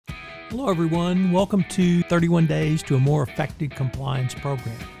Hello, everyone. Welcome to 31 Days to a More Effective Compliance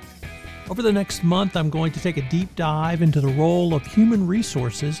Program. Over the next month, I'm going to take a deep dive into the role of human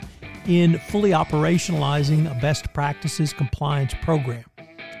resources in fully operationalizing a best practices compliance program.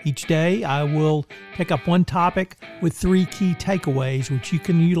 Each day, I will pick up one topic with three key takeaways which you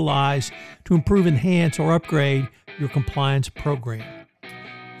can utilize to improve, enhance, or upgrade your compliance program.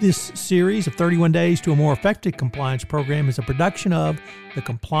 This series of 31 Days to a More Effective Compliance Program is a production of the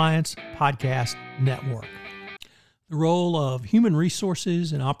Compliance Podcast Network. The role of human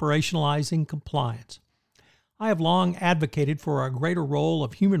resources in operationalizing compliance. I have long advocated for a greater role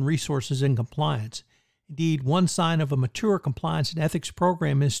of human resources in compliance. Indeed, one sign of a mature compliance and ethics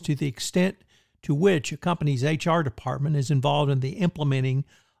program is to the extent to which a company's HR department is involved in the implementing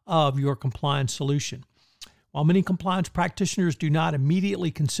of your compliance solution. While many compliance practitioners do not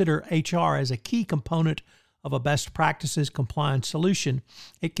immediately consider HR as a key component of a best practices compliance solution,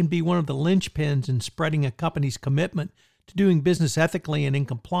 it can be one of the linchpins in spreading a company's commitment to doing business ethically and in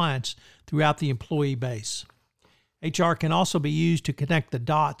compliance throughout the employee base. HR can also be used to connect the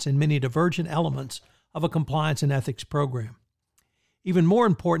dots in many divergent elements of a compliance and ethics program. Even more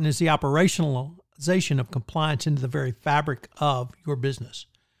important is the operationalization of compliance into the very fabric of your business.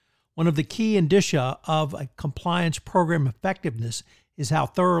 One of the key indicia of a compliance program effectiveness is how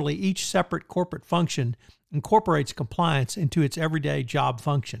thoroughly each separate corporate function incorporates compliance into its everyday job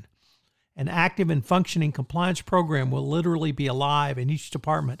function. An active and functioning compliance program will literally be alive in each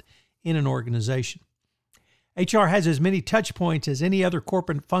department in an organization. HR has as many touch points as any other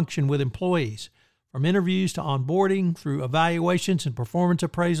corporate function with employees, from interviews to onboarding, through evaluations and performance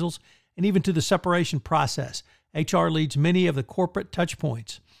appraisals, and even to the separation process. HR leads many of the corporate touch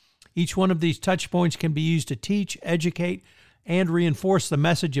points. Each one of these touch points can be used to teach, educate, and reinforce the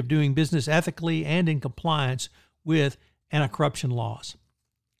message of doing business ethically and in compliance with anti-corruption laws.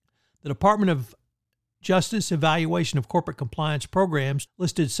 The Department of Justice Evaluation of Corporate Compliance Programs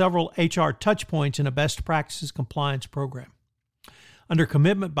listed several HR touch points in a best practices compliance program. Under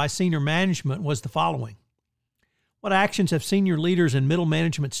commitment by senior management was the following. What actions have senior leaders and middle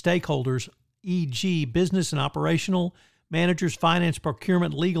management stakeholders, e.g. business and operational managers, finance,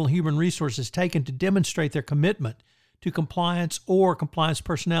 procurement, legal, and human resources, taken to demonstrate their commitment to compliance or compliance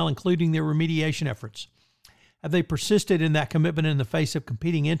personnel, including their remediation efforts? Have they persisted in that commitment in the face of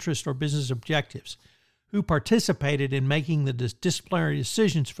competing interests or business objectives? Who participated in making the disciplinary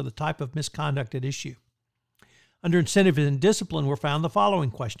decisions for the type of misconduct at issue? Under incentive and discipline were found the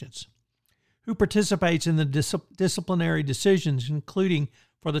following questions. Who participates in the disciplinary decisions, including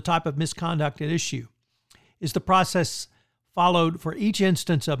for the type of misconduct at issue? Is the process followed for each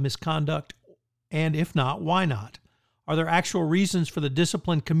instance of misconduct, and if not, why not? Are there actual reasons for the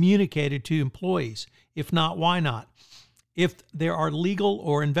discipline communicated to employees? If not, why not? If there are legal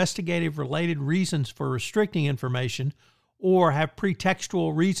or investigative related reasons for restricting information, or have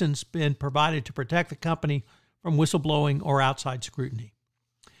pretextual reasons been provided to protect the company from whistleblowing or outside scrutiny?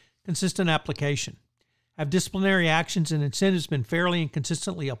 Consistent application. Have disciplinary actions and incentives been fairly and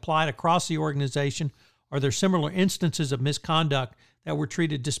consistently applied across the organization? Are there similar instances of misconduct that were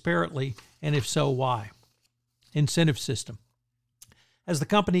treated disparately, and if so, why? Incentive system. Has the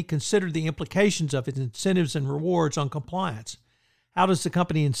company considered the implications of its incentives and rewards on compliance? How does the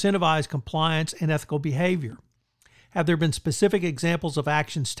company incentivize compliance and ethical behavior? Have there been specific examples of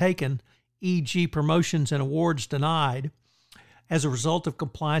actions taken, e.g. promotions and awards denied, as a result of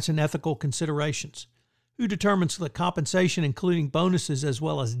compliance and ethical considerations? Who determines the compensation, including bonuses, as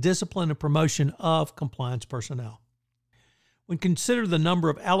well as discipline and promotion of compliance personnel? When considered the number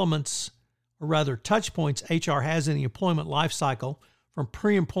of elements, or rather touch points, HR has in the employment life cycle, from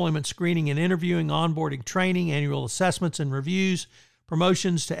pre-employment screening and interviewing, onboarding, training, annual assessments and reviews,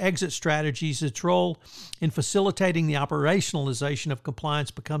 promotions to exit strategies, its role in facilitating the operationalization of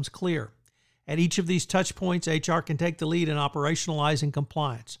compliance becomes clear. At each of these touch points, HR can take the lead in operationalizing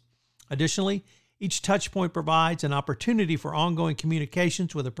compliance. Additionally, each touch point provides an opportunity for ongoing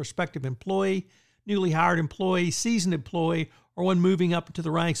communications with a prospective employee, newly hired employee, seasoned employee, or one moving up into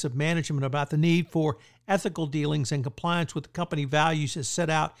the ranks of management about the need for ethical dealings and compliance with the company values as set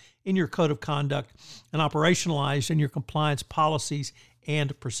out in your code of conduct and operationalized in your compliance policies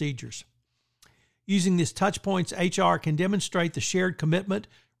and procedures. Using these touch points, HR can demonstrate the shared commitment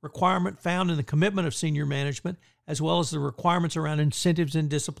requirement found in the commitment of senior management, as well as the requirements around incentives and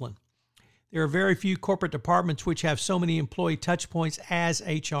discipline. There are very few corporate departments which have so many employee touch points as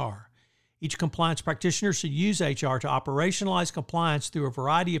HR. Each compliance practitioner should use HR to operationalize compliance through a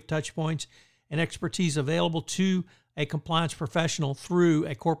variety of touch points and expertise available to a compliance professional through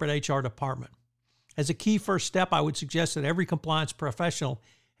a corporate HR department. As a key first step, I would suggest that every compliance professional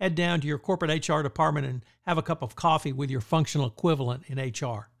head down to your corporate HR department and have a cup of coffee with your functional equivalent in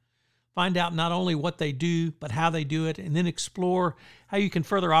HR. Find out not only what they do, but how they do it, and then explore how you can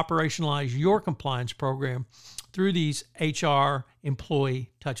further operationalize your compliance program through these HR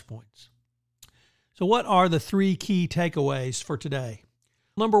employee touchpoints. So what are the 3 key takeaways for today?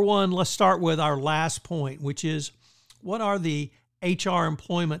 Number 1, let's start with our last point, which is what are the HR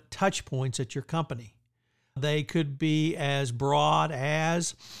employment touchpoints at your company? They could be as broad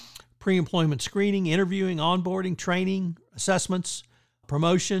as pre-employment screening, interviewing, onboarding, training, assessments,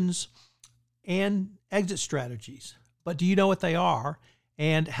 promotions, and exit strategies. But do you know what they are?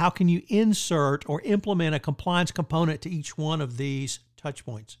 And how can you insert or implement a compliance component to each one of these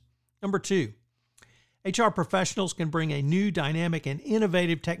touchpoints? Number 2, HR professionals can bring a new, dynamic, and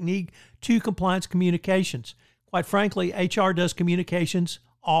innovative technique to compliance communications. Quite frankly, HR does communications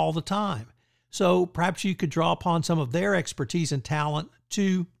all the time. So perhaps you could draw upon some of their expertise and talent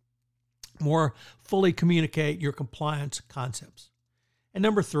to more fully communicate your compliance concepts. And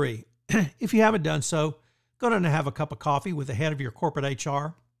number 3, if you haven't done so, go down and have a cup of coffee with the head of your corporate HR.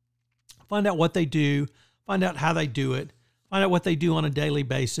 Find out what they do, find out how they do it, find out what they do on a daily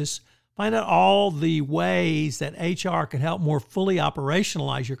basis, find out all the ways that HR can help more fully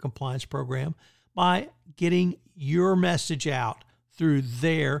operationalize your compliance program by getting your message out through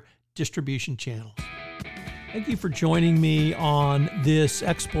their distribution channels. Thank you for joining me on this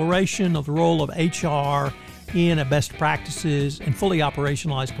exploration of the role of HR in a best practices and fully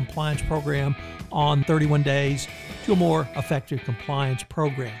operationalized compliance program on 31 Days to a More Effective Compliance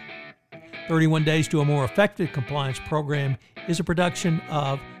Program. 31 Days to a More Effective Compliance Program is a production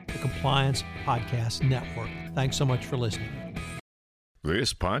of the Compliance Podcast Network. Thanks so much for listening.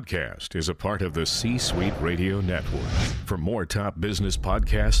 This podcast is a part of the C-Suite Radio Network. For more top business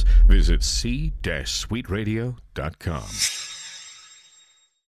podcasts, visit c-suiteradio.com.